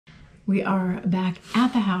We are back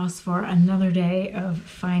at the house for another day of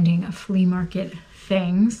finding flea market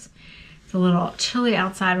things. It's a little chilly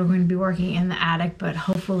outside. We're going to be working in the attic, but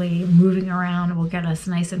hopefully moving around will get us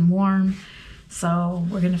nice and warm. So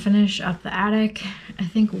we're going to finish up the attic, I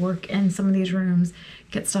think work in some of these rooms,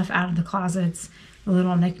 get stuff out of the closets, the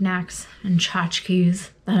little knickknacks and tchotchkes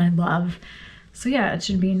that I love. So yeah, it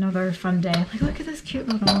should be another fun day. Like, look at this cute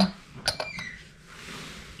little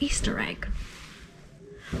Easter egg.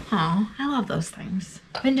 Oh, I love those things.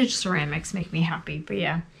 Vintage ceramics make me happy, but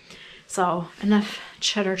yeah. So, enough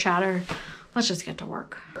chitter chatter. Let's just get to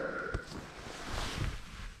work.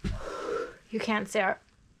 You can't see our...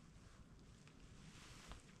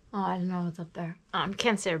 Oh, I don't know what's up there.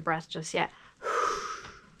 Can't see our breath just yet.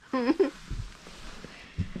 So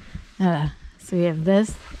we have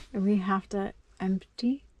this. We have to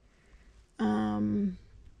empty. A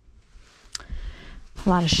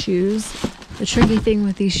lot of shoes. The tricky thing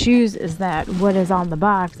with these shoes is that what is on the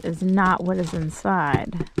box is not what is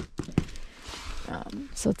inside.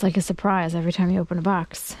 So it's like a surprise every time you open a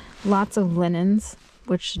box. Lots of linens,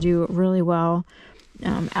 which do really well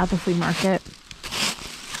at the flea market.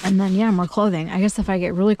 And then, yeah, more clothing. I guess if I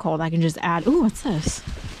get really cold, I can just add... Ooh, what's this?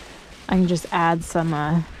 I can just add some...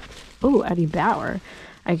 Ooh, Eddie Bauer.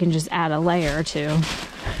 I can just add a layer or two.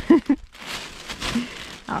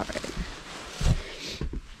 All right.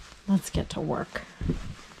 Let's get to work.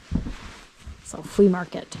 So, flea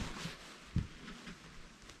market.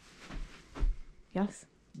 Yes?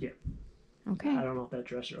 Yeah. Okay. I don't know if that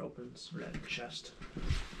dresser opens or that chest.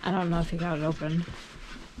 I don't know if you got it open.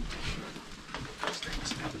 This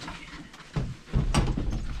thing's empty.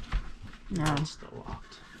 No. It's still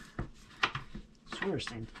locked. I swear this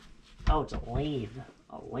thing... Oh, it's a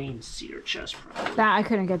lane cedar chest. Probably. That I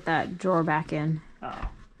couldn't get that drawer back in. Oh.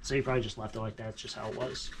 So you probably just left it like that. It's just how it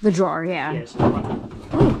was. The drawer, yeah. Yeah, so they left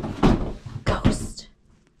it. Ooh. Ghost.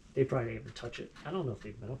 They probably didn't even touch it. I don't know if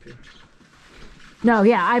they've been up here. No,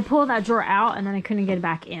 yeah, I pulled that drawer out and then I couldn't get it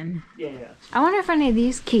back in. Yeah. I wonder if any of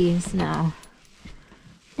these keys, no.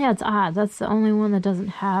 Yeah, it's odd. That's the only one that doesn't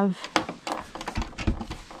have...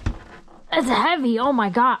 It's heavy. Oh my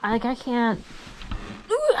god. Like, I can't...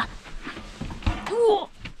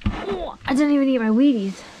 I didn't even eat my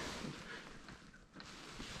Wheaties.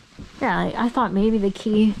 Yeah, like, I thought maybe the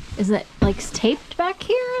key... Is it, like, taped back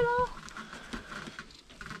here at all?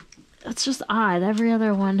 It's just odd. Every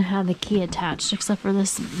other one had the key attached except for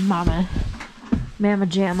this Mama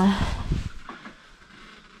Jamma.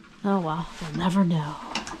 Oh well, we'll never know.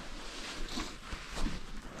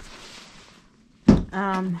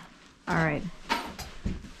 Alright.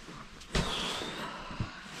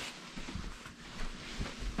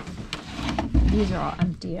 These are all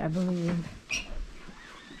empty, I believe.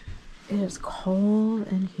 It is cold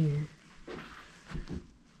in here.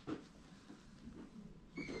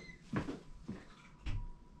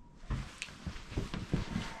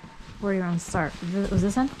 Where do you want to start? Was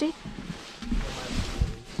this empty?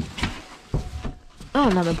 Oh,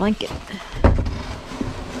 another blanket.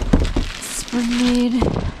 Spring made.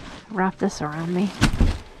 Wrap this around me.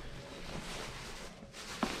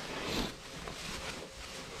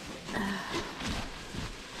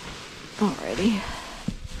 Alrighty.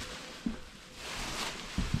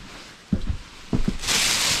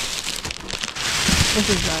 This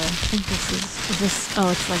is I think this is this, oh,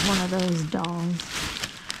 it's like one of those dolls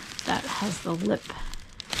that has the lip.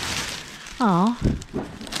 Oh.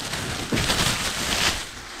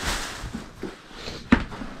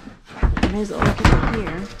 May as well look at it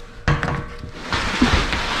here.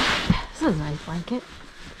 This is a nice blanket.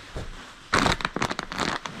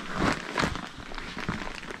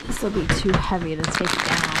 This will be too heavy to take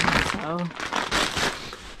down, so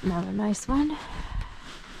another nice one.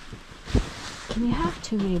 Can you have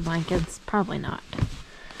too many blankets? Probably not.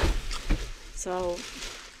 So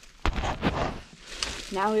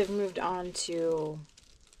now we've moved on to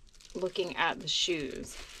looking at the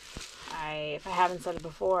shoes. If I haven't said it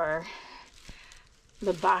before,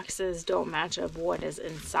 the boxes don't match up what is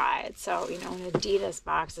inside. So, you know, an Adidas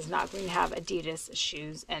box is not going to have Adidas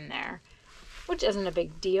shoes in there, which isn't a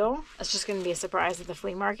big deal. It's just going to be a surprise at the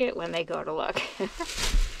flea market when they go to look.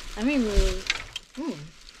 Let me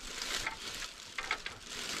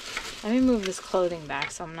move this clothing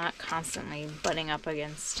back so I'm not constantly butting up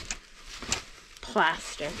against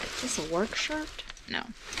plastic. Is this a work shirt? No.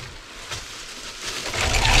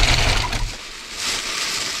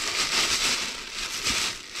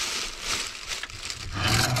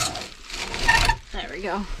 There we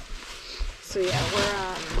go. So yeah,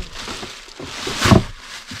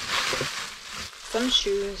 some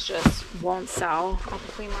shoes just won't sell at the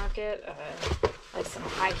flea market. like some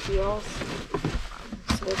high heels.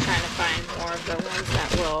 So we're trying to find more of the ones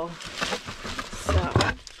that will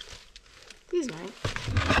sell. These might.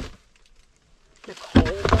 Nicole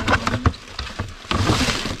brand.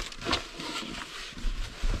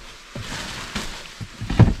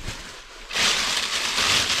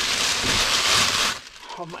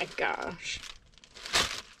 Oh my gosh.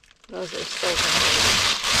 Those are so good.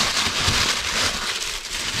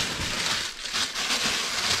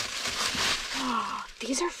 Oh,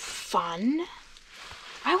 these are fun.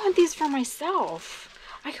 I want these for myself.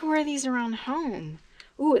 I can wear these around home.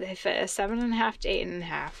 Ooh, they fit a 7.5 to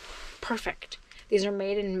 8.5. Perfect. These are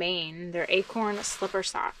made in Maine. They're acorn slipper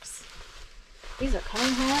socks. These are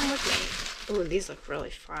coming home with me. Ooh, these look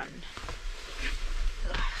really fun.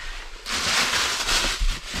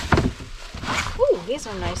 Ooh, these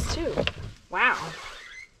are nice too. Wow.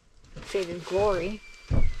 Faded Glory.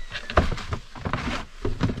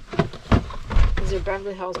 These are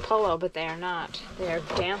Beverly Hills Polo, but they are not. They are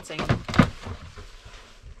dancing.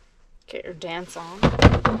 Get your dance on.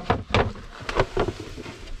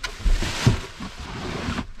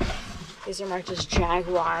 These are marked as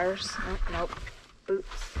Jaguars. Oh, nope.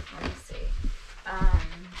 Boots. Let me see.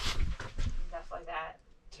 Definitely that.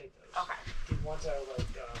 Take those. Okay. The ones that are like,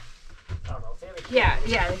 I don't know if they have a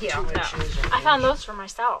Yeah, the heel. two No. inches or I found those for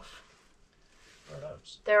myself. What are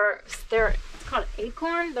those? They're it's called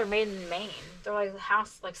acorn. They're made in Maine. They're like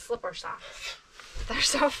house like slipper socks. They're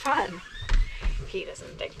so fun. He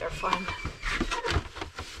doesn't think they're fun.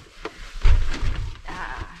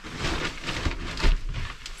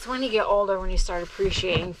 It's when you get older when you start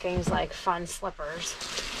appreciating things like fun slippers.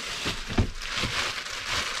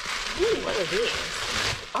 Ooh, what are these?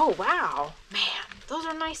 Oh wow, man, those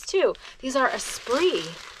are nice too. These are Esprit.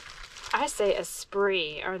 I say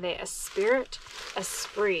Esprit. Are they Esprit?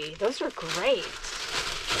 Esprit. Those are great.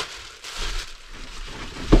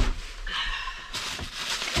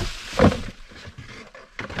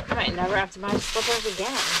 I might never have to buy slippers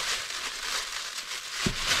again.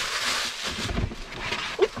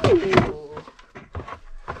 Ooh.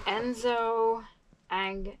 Enzo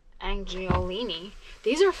Angiolini.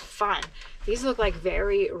 These are fun. These look like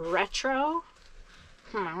very retro.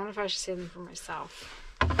 I wonder if I should say them for myself.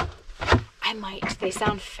 I might. They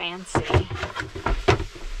sound fancy.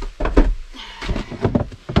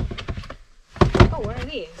 Oh, what are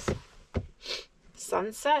these?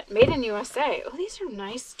 Sunset? Made in USA. Oh, these are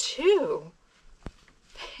nice too.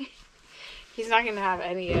 He's not going to have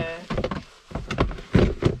any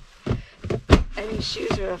shoes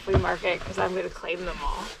for the flea market because I'm going to claim them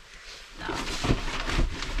all. No.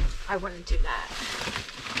 I wouldn't do that.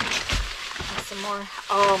 And some more.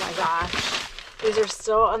 Oh my gosh. These are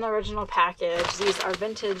still on the original package. These are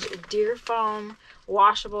vintage deer foam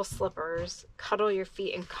washable slippers. Cuddle your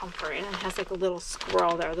feet in comfort. And it has like a little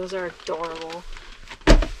squirrel there. Those are adorable.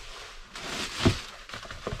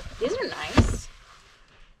 These are nice.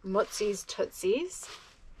 Mootsies Tootsies.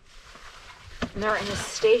 And they're in a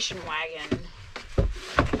station wagon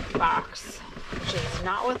box, which is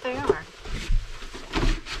not what they are.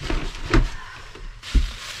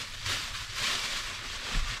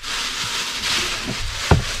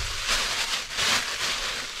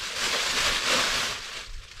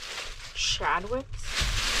 Chadwick's.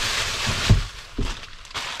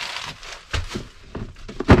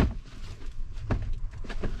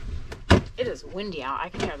 It is windy out. I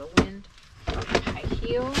can hear the wind. High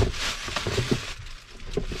heel.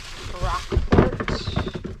 Rockport.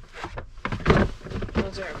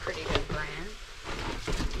 Those are a pretty good brand.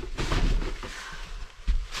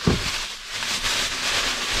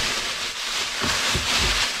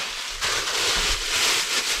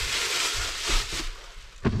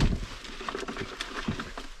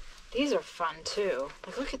 These are fun too.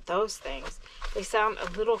 Like, look at those things. They sound a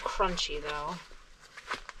little crunchy though.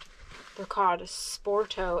 They're called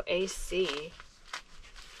Sporto AC.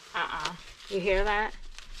 You hear that?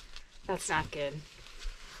 That's not good.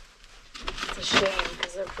 It's a shame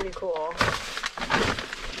because they're pretty cool.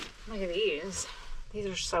 Look at these. These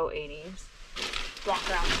are so 80s. Walk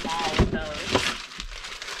around the mall with those.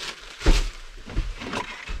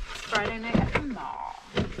 Friday night at the mall.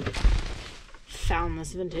 Found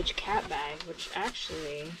this vintage cat bag, which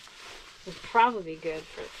actually would probably be good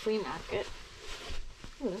for the flea market.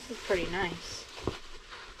 Oh, this is pretty nice.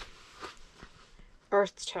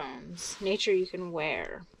 Earth tones. Nature you can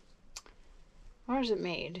wear. Where is it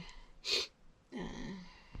made?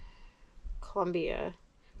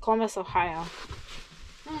 Columbus, Ohio.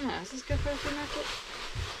 I don't know. Is this good for the flea market?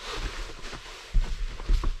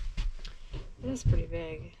 It is pretty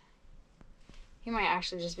big. You might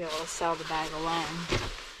actually just be able to sell the bag alone.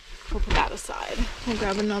 We'll put that aside. We'll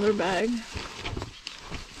grab another bag.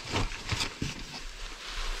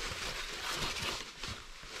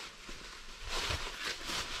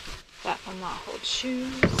 That will not hold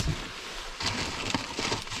shoes.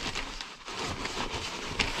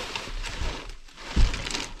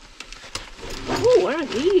 Ooh, what are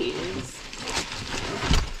these?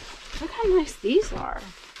 Look how nice these are.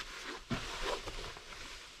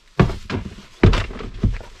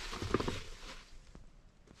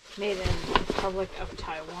 Made in the Republic of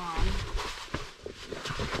Taiwan.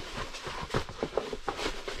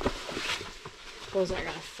 Those aren't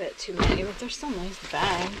gonna fit too many, but they're still nice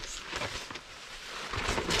bags.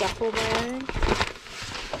 Duffel bag.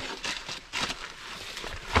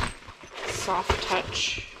 Soft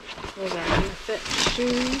touch. Those aren't gonna fit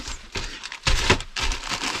shoes.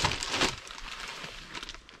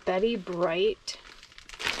 Betty Bright.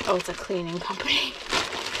 Oh, it's a cleaning company.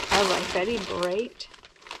 I like Betty Bright.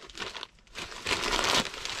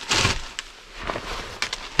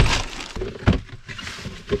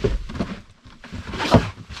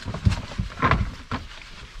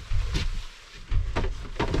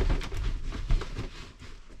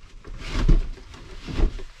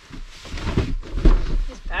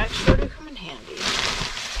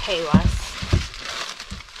 Pay less.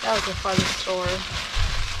 That was a fun store.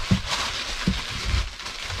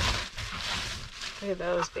 Look at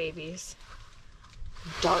those babies.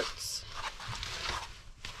 Darts.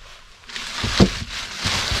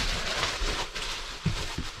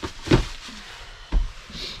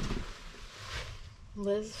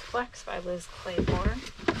 Liz Flex by Liz Claiborne.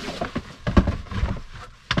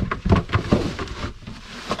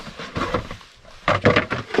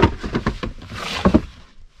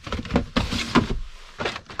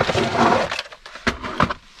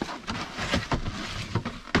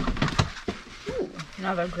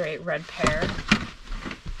 Another great red pair.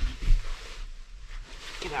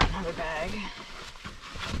 Get out another bag.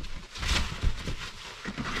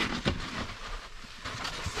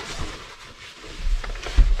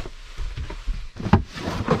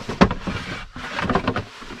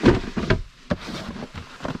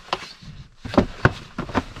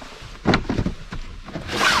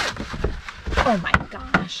 Oh my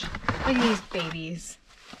gosh. Look at these babies.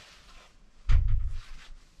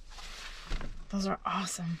 Those are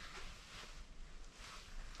awesome.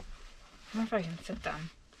 I wonder if I can fit them.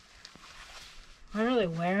 I really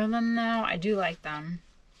wear them now. I do like them.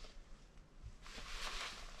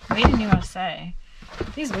 Made in USA.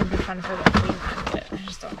 These would be fun for the flea market. I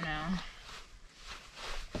just don't know.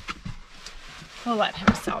 We'll let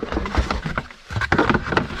him sell them.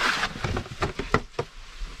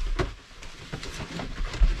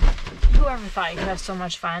 Whoever thought you could have so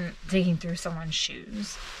much fun digging through someone's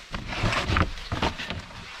shoes.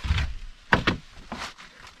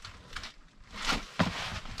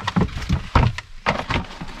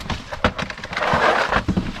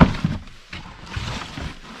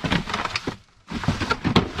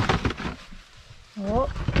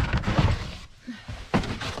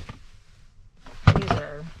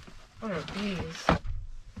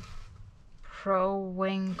 Pro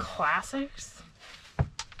Wing Classics.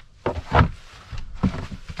 80s,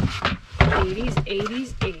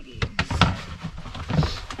 80s, 80s.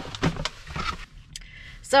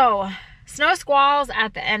 So, snow squalls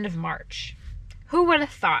at the end of March. Who would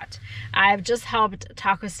have thought? I've just helped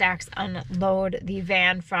Taco Stacks unload the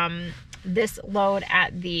van from this load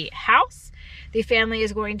at the house. The family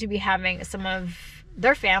is going to be having some of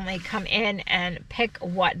their family come in and pick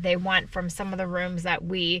what they want from some of the rooms that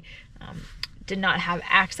we did not have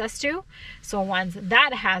access to. So once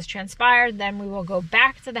that has transpired, then we will go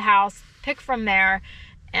back to the house, pick from there,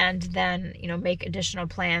 and then, you know, make additional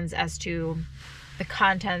plans as to the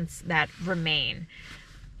contents that remain.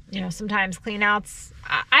 You know, sometimes cleanouts,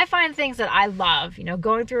 I find things that I love, you know,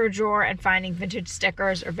 going through a drawer and finding vintage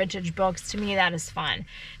stickers or vintage books. To me, that is fun.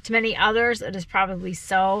 To many others, it is probably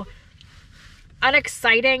so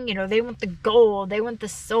unexciting. You know, they want the gold, they want the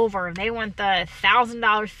silver, they want the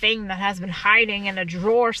 $1,000 thing that has been hiding in a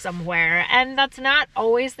drawer somewhere, and that's not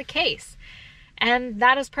always the case. And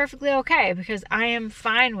that is perfectly okay, because I am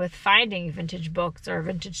fine with finding vintage books or a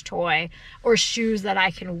vintage toy or shoes that I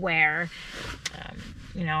can wear.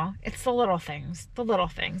 You know, it's the little things,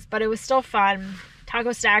 but it was still fun.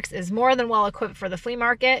 Taco Stacks is more than well equipped for the flea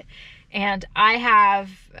market, and I have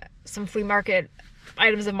some flea market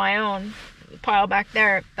items of my own pile back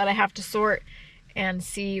there that I have to sort and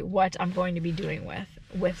see what I'm going to be doing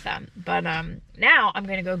with them. But now I'm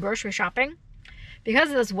going to go grocery shopping because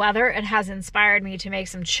of this weather, it has inspired me to make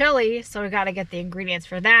some chili. So we got to get the ingredients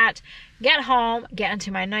for that, get home, get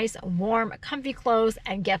into my nice, warm, comfy clothes,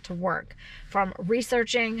 and get to work. From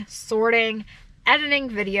researching, sorting, editing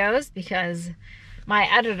videos, because my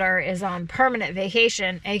editor is on permanent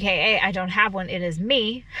vacation, aka I don't have one, it is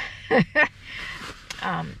me.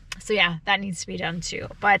 So yeah, that needs to be done too.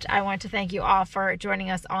 But I want to thank you all for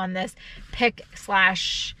joining us on this pick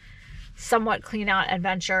 / somewhat clean out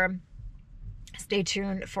adventure. Stay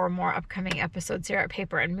tuned for more upcoming episodes here at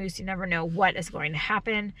Paper and Moose. You never know what is going to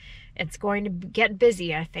happen. It's going to get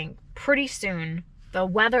busy, I think, pretty soon. The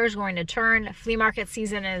weather is going to turn. Flea market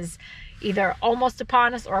season is either almost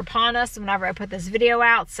upon us or upon us whenever I put this video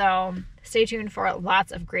out. So stay tuned for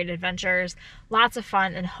lots of great adventures, lots of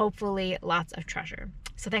fun, and hopefully lots of treasure.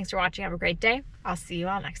 So thanks for watching. Have a great day. I'll see you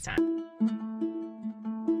all next time.